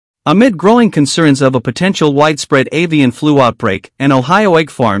Amid growing concerns of a potential widespread avian flu outbreak, an Ohio egg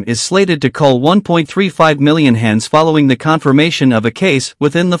farm is slated to cull 1.35 million hens following the confirmation of a case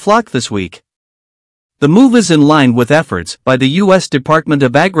within the flock this week. The move is in line with efforts by the U.S. Department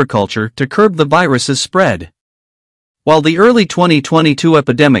of Agriculture to curb the virus's spread. While the early 2022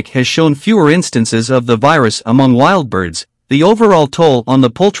 epidemic has shown fewer instances of the virus among wild birds, the overall toll on the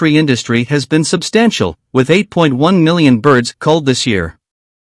poultry industry has been substantial, with 8.1 million birds culled this year.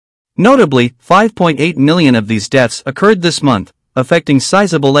 Notably, 5.8 million of these deaths occurred this month, affecting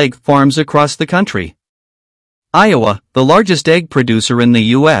sizable egg farms across the country. Iowa, the largest egg producer in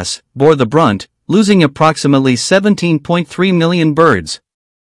the U.S., bore the brunt, losing approximately 17.3 million birds.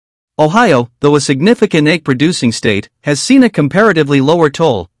 Ohio, though a significant egg-producing state, has seen a comparatively lower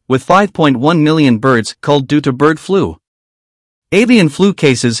toll, with 5.1 million birds culled due to bird flu. Avian flu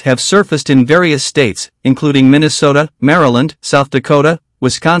cases have surfaced in various states, including Minnesota, Maryland, South Dakota,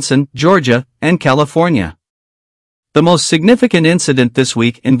 Wisconsin, Georgia, and California. The most significant incident this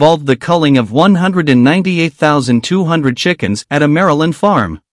week involved the culling of 198,200 chickens at a Maryland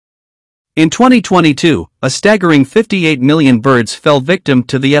farm. In 2022, a staggering 58 million birds fell victim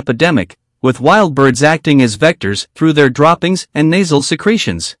to the epidemic, with wild birds acting as vectors through their droppings and nasal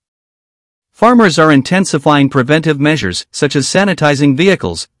secretions. Farmers are intensifying preventive measures such as sanitizing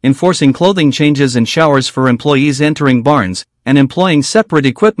vehicles, enforcing clothing changes and showers for employees entering barns, and employing separate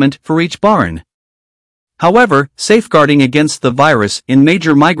equipment for each barn. However, safeguarding against the virus in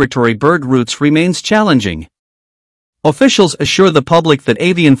major migratory bird routes remains challenging. Officials assure the public that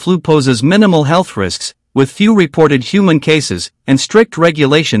avian flu poses minimal health risks, with few reported human cases, and strict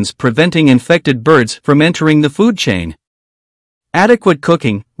regulations preventing infected birds from entering the food chain. Adequate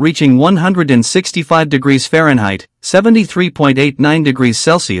cooking, reaching 165 degrees Fahrenheit, 73.89 degrees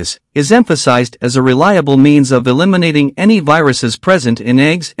Celsius, is emphasized as a reliable means of eliminating any viruses present in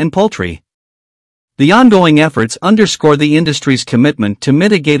eggs and poultry. The ongoing efforts underscore the industry's commitment to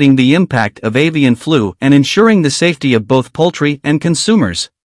mitigating the impact of avian flu and ensuring the safety of both poultry and consumers.